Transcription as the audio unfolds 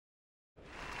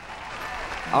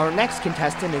Our next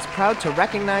contestant is proud to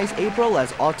recognize April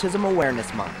as Autism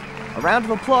Awareness Month. A round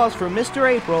of applause for Mr.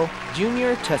 April,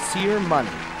 Junior Tasir Money.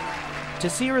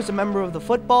 Tasir is a member of the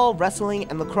football, wrestling,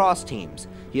 and lacrosse teams.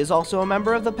 He is also a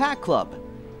member of the Pack Club.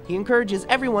 He encourages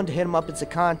everyone to hit him up at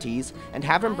Sakanti's and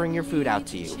have him bring your food out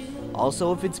to you.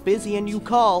 Also, if it's busy and you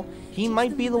call, he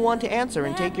might be the one to answer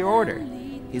and take your order.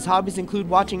 His hobbies include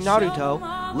watching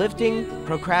Naruto, lifting,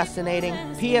 procrastinating,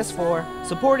 PS4,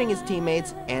 supporting his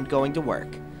teammates, and going to work.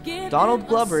 Donald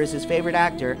Glover is his favorite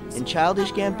actor, and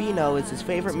Childish Gambino is his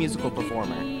favorite musical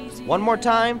performer. One more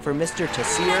time for Mr.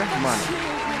 Tasir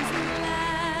Money.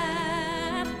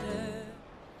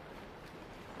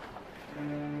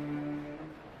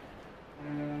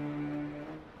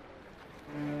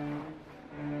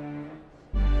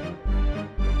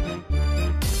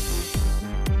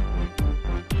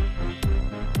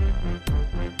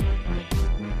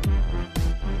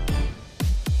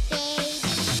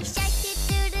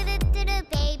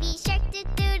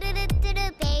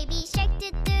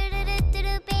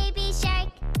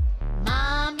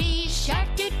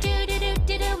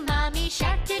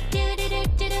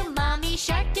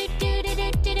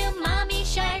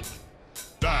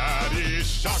 Daddy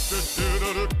shark,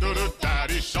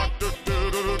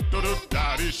 do-do-do-do-do,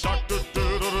 Daddy shark,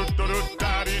 do-do-do-do-do,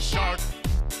 Daddy shark.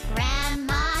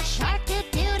 Grandma shark,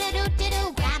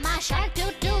 do-do-do-do-do, Grandma shark,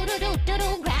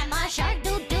 do-do-do-do-do, Grandma shark,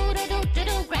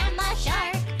 do-do-do-do-do, Grandma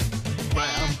shark.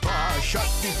 Grandpa shark,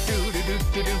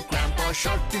 do-do-do-do-do, Grandpa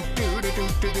shark,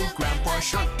 do-do-do-do-do, Grandpa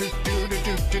shark,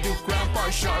 do-do-do-do-do, Grandpa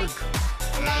shark.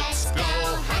 Let's go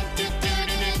hunt,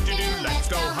 do-do-do-do-do, let's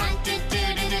go hunt,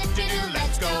 do-do-do-do-do,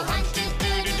 let's go hunt,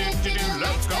 do-do-do-do-do,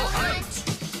 let's go hunt.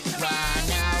 Run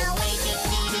away,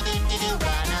 do-do-do-do-do,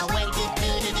 run away,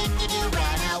 do-do-do-do-do,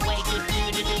 run away,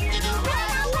 do-do-do-do-do, run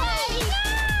away!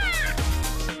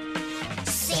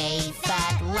 Safe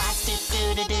at last,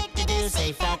 do-do-do-do-do,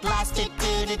 safe at last,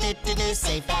 do-do-do-do-do,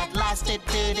 safe at last,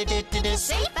 do-do-do-do-do,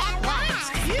 safe